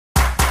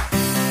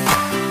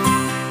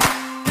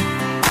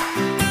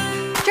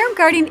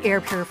GermGuardian air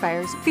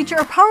purifiers feature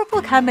a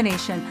powerful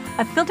combination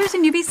of filters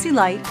and UVC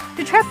light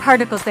to trap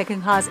particles that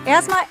can cause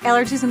asthma,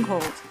 allergies, and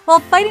colds, while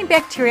fighting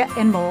bacteria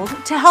and mold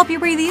to help you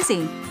breathe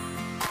easy.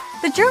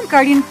 The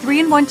GermGuardian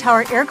 3-in-1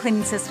 Tower air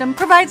cleaning system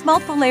provides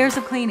multiple layers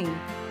of cleaning.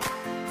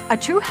 A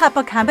true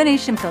HEPA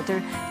combination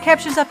filter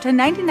captures up to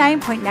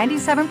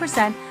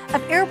 99.97%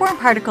 of airborne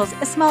particles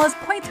as small as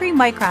 0.3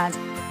 microns,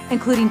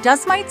 including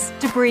dust mites,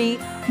 debris,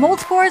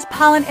 mold spores,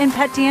 pollen, and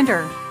pet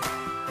dander.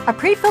 A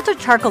pre-filtered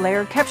charcoal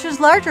layer captures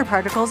larger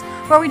particles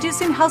while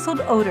reducing household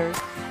odors,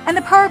 and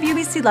the power of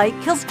UVC light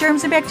kills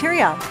germs and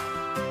bacteria.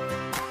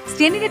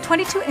 Standing at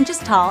 22 inches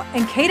tall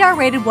and KDAR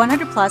rated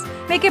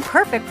 100+, make it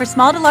perfect for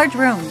small to large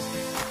rooms.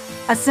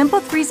 A simple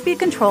 3-speed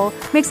control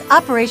makes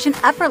operation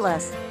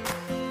effortless.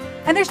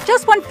 And there's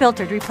just one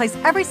filter to replace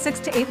every 6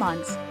 to 8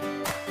 months.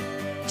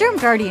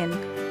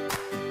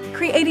 GermGuardian,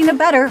 creating a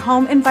better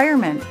home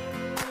environment.